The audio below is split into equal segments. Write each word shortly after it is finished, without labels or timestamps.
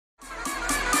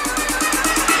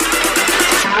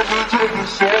What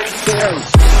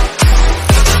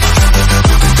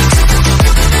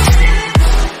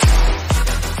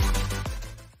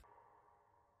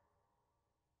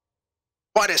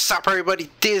is up, everybody?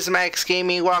 This is Max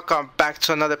Gaming. Welcome back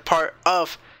to another part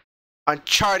of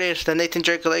Uncharted, the Nathan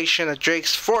Drake collection of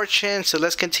Drake's Fortune. So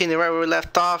let's continue right where we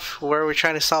left off, where we're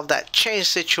trying to solve that chain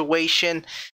situation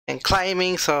and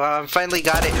climbing. So I finally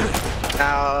got it.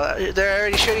 Now they're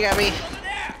already shooting at me.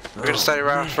 We're gonna start it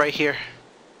off right here.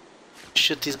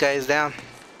 Shoot these guys down.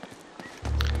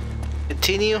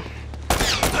 Continue.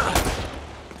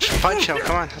 Punch him.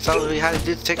 Come on. That's all we had to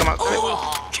do to take him out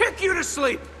quick. Kick you to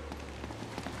sleep.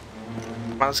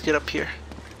 Let's get up here.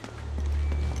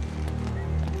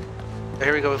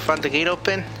 Here we go. We found the gate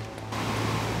open.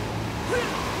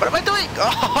 What am I doing?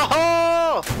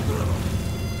 Oh!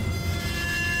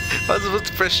 I was supposed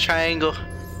to press triangle.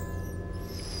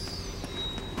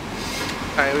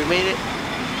 Alright, we made it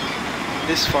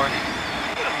this far.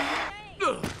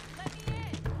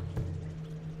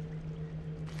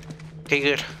 Okay,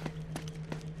 good.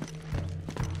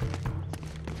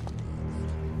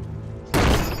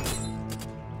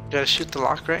 Gotta shoot the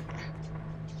lock, right?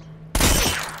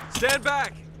 Stand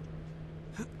back!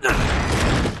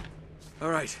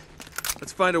 Alright,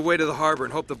 let's find a way to the harbor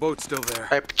and hope the boat's still there.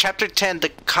 Alright, chapter 10, the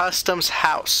customs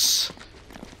house.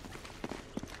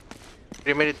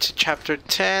 We made it to chapter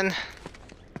 10.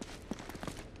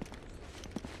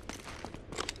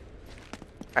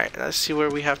 Alright, let's see where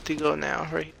we have to go now,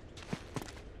 right?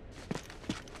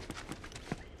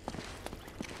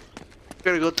 We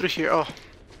gotta go through here. Oh,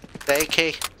 the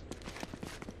AK.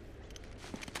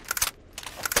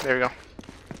 There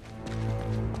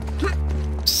we go.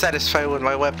 Satisfied with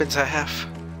my weapons I have.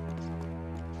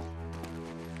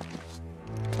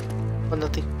 Well,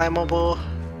 nothing climbable.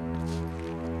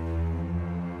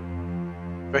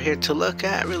 We're here to look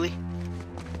at, really.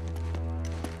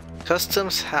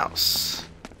 Customs house.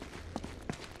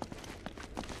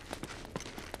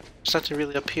 There's nothing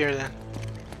really up here then.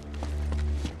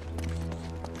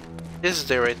 Is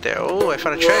there right there? Oh, I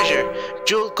found a treasure.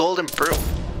 Jeweled golden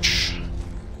brooch.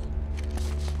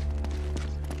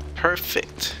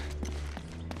 Perfect.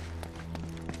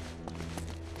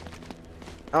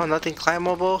 Oh, nothing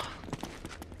climbable.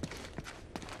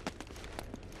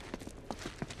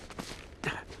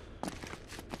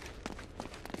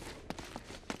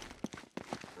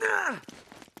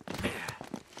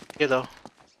 Here though.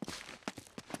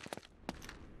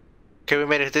 Okay, we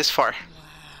made it this far. Wow.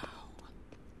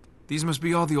 These must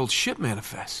be all the old ship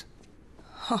manifests.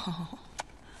 Oh.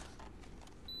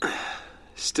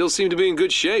 Still seem to be in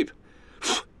good shape.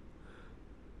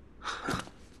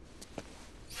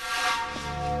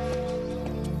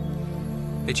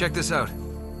 Hey, check this out.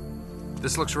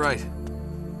 This looks right.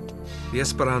 The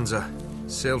Esperanza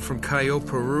sailed from Callao,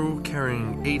 Peru,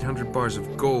 carrying 800 bars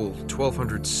of gold,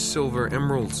 1,200 silver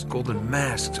emeralds, golden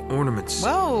masks, ornaments.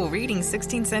 Whoa, reading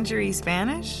 16th century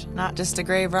Spanish? Not just a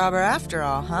grave robber after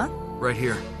all, huh? Right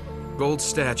here. Gold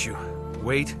statue.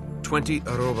 Weight, 20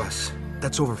 arrobas.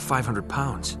 That's over 500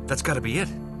 pounds. That's gotta be it.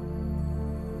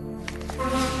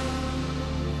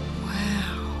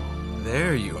 Wow.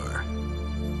 There you are.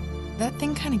 That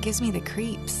thing kind of gives me the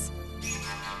creeps.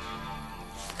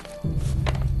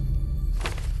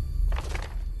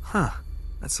 Huh.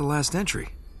 That's the last entry.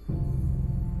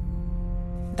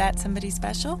 That somebody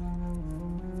special?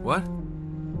 What?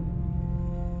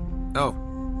 Oh.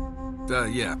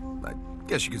 Yeah. I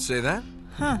guess you could say that.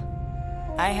 Huh.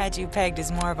 I had you pegged as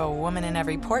more of a woman in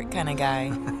every port kind of guy.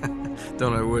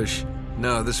 Don't I wish?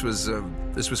 No, this was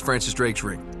Francis Drake's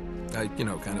ring. I,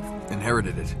 kind of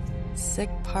inherited it. Sic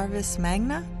parvis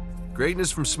magna?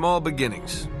 Greatness from small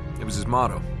beginnings. It was his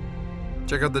motto.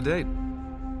 Check out the date.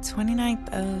 29th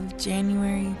of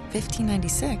January,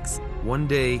 1596. One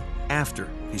day after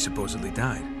he supposedly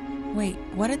died. Wait,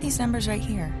 what are these numbers right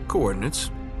here? Coordinates.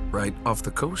 Right off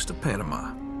the coast of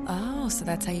Panama. Oh, so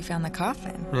that's how you found the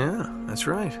coffin. Yeah, that's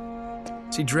right.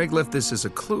 See, Drake left this as a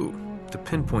clue to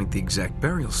pinpoint the exact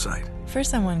burial site. For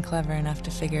someone clever enough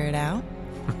to figure it out.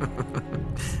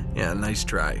 Yeah, nice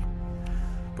try.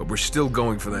 But we're still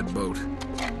going for that boat.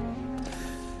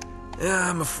 Yeah,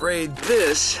 I'm afraid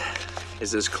this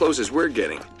is as close as we're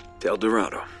getting to El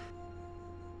Dorado.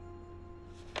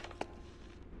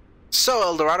 So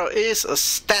El Dorado is a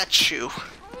statue,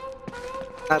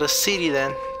 not a city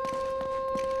then.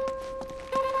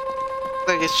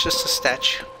 Like it's just a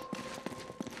statue.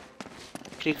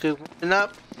 Can you go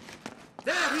up?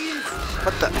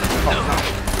 What the? Oh no.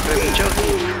 Are you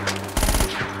joking?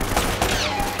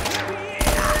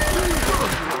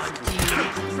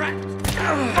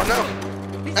 Oh no.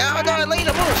 Oh no, I laid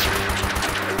a move.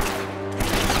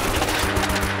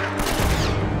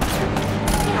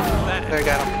 There, I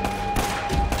got him.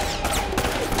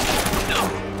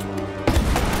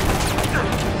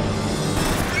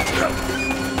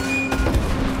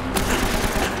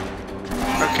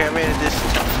 Okay, I made it this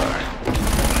far.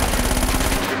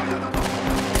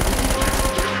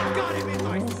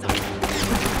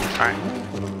 Alright.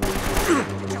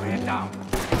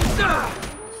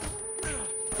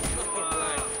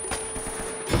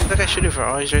 What the guy shooting for?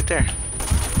 Oh, he's right there.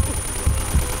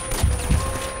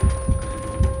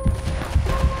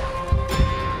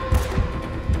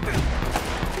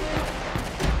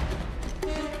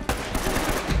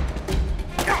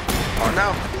 Oh no.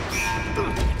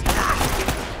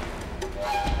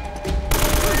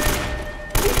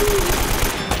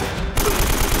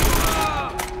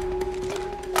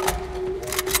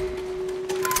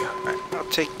 Alright, I'll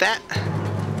take that.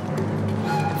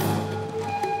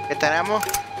 Get that ammo.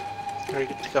 Very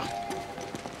good to go.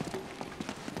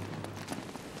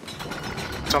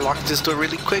 Let's unlock this door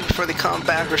really quick before they come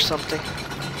back or something.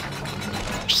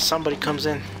 Somebody comes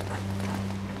in.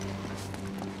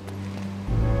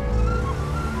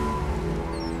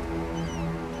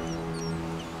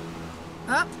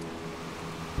 Oh,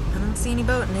 I don't see any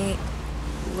boat, Nate.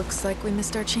 Looks like we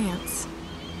missed our chance.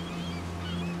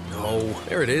 No,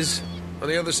 there it is. On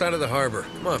the other side of the harbor.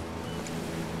 Come on.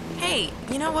 Hey,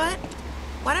 you know what?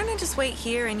 Why don't I just wait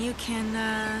here and you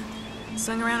can,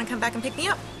 swing around and come back and pick me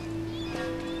up?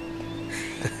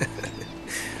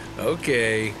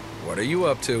 Okay. What are you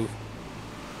up to?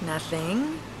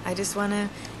 Nothing. I just wanna,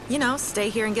 you know, stay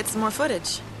here and get some more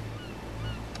footage.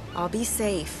 I'll be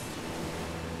safe.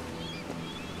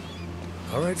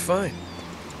 All right, fine.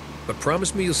 But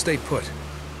promise me you'll stay put.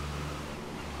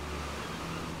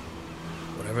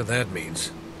 Whatever that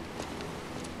means.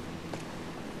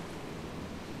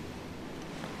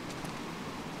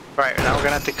 Right, now we're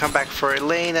gonna have to come back for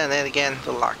Elaine and then again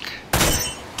the lock.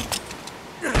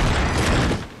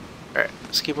 Alright,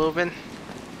 let's keep moving.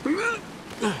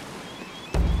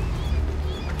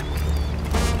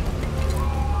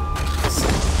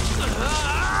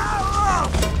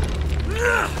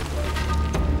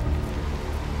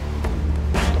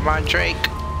 Come on, Drake.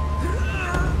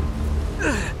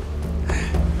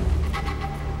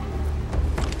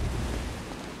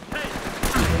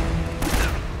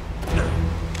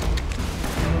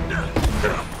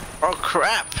 Oh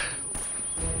crap!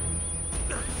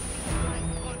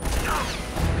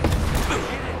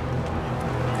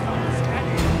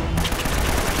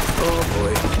 Oh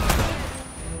boy.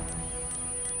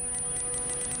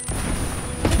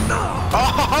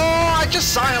 Oh, I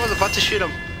just saw him. I was about to shoot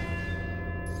him.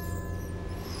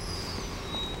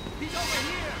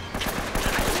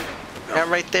 Yeah, I'm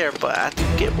right there, but I have to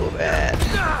get moving.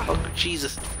 Oh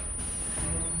Jesus!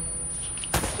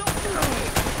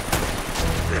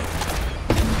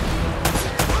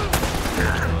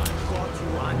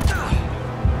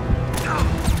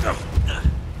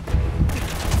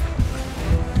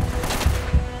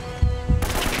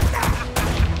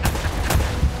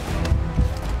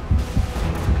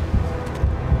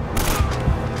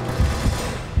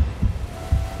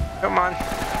 Come on.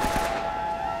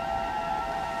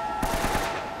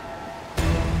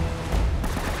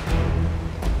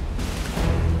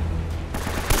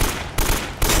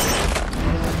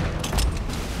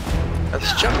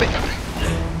 Let's jump it.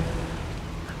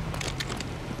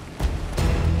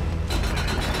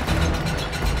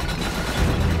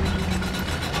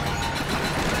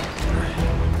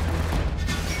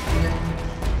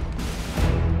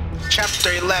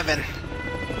 Chapter 11.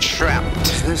 Trapped.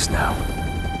 What's this now?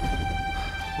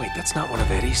 Wait, that's not one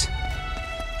of Eddie's.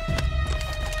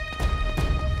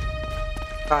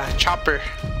 Chopper.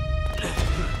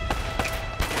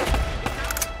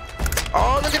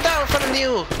 Oh, look at that in front of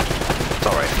you. It's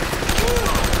alright.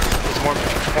 It's more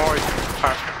powerful.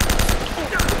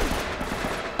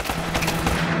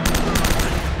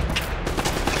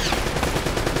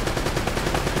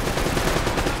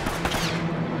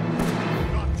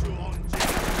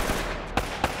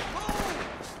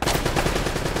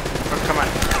 Oh, come on.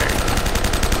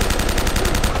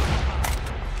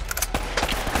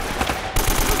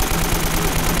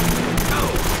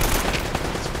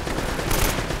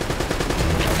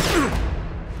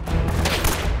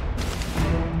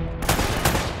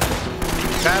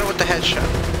 Got it with the headshot.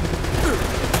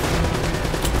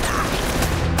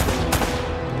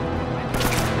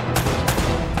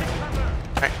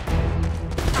 Alright.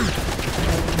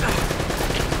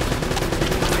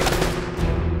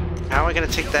 How am I gonna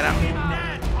take that out?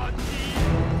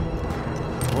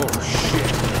 Oh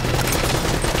shit.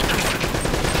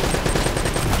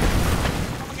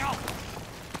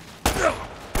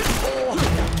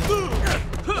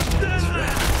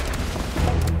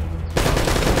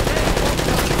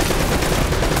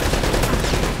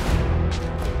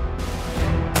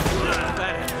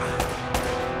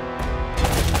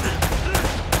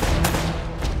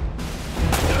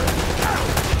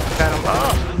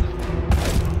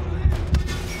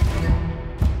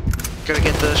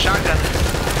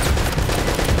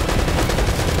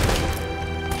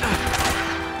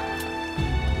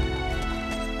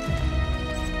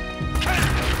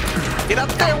 Get up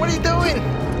there! What are you doing?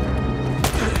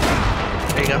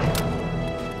 There you go.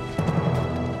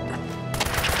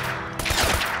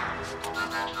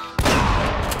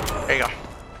 There you go.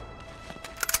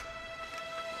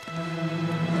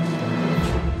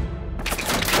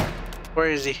 Where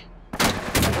is he?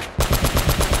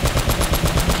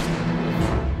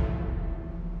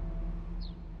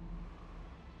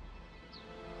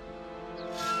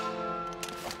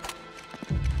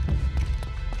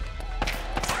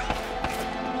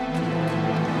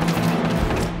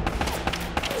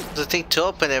 There's a thing to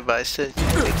open it, but it still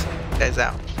takes the guys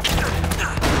out.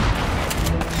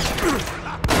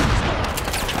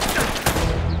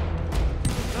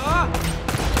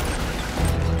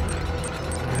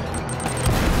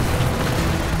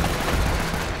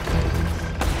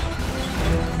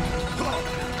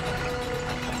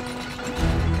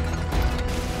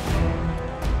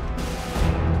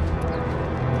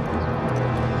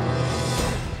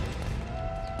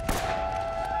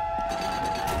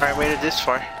 Alright, made it this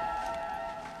far.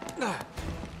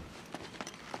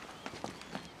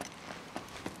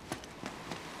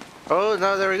 Oh,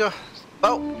 no, there we go.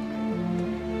 Oh!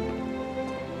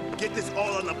 Get this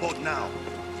all on the boat now.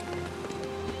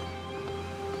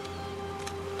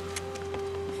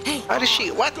 Hey, How did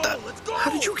she? What the? Let's go.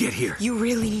 How did you get here? you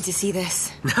really need to see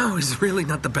this. Now is really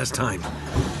not the best time.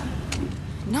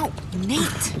 No,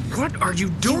 Nate. What are you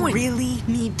You doing? really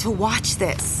need to watch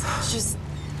this. Just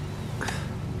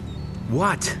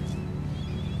What?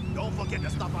 Don't forget to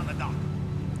stop on the dock.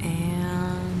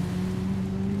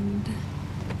 and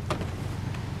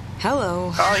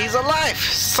hello. Oh, he's alive!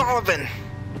 Sullivan!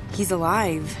 He's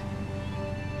alive.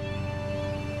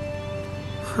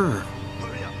 Huh.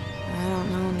 Hurry up. I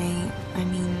don't know, Nate. I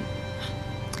mean,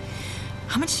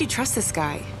 how much do you trust this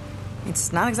guy?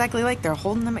 It's not exactly like they're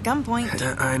holding him at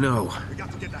gunpoint. I know. We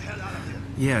got to get the hell out of here.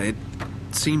 Yeah, it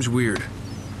seems weird.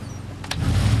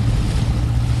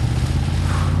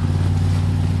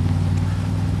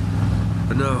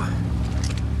 But no,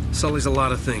 Sully's a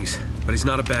lot of things, but he's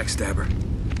not a backstabber.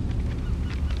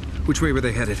 Which way were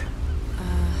they headed?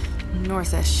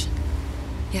 Northish.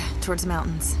 Yeah, towards the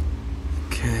mountains.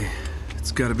 Okay,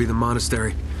 it's gotta be the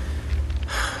monastery.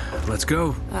 Let's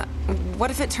go.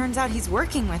 What if it turns out he's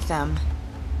working with them?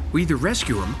 We either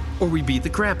rescue him, or we beat the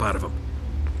crap out of him.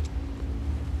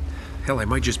 Hell, I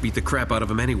might just beat the crap out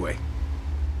of him anyway.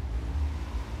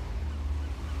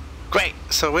 Great,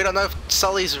 so we don't know if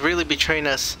Sully's really betraying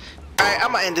us. Alright,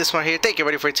 I'm gonna end this one here. Thank you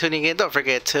everybody for tuning in. Don't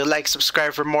forget to like,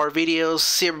 subscribe for more videos.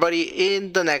 See everybody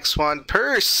in the next one.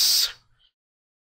 Peace!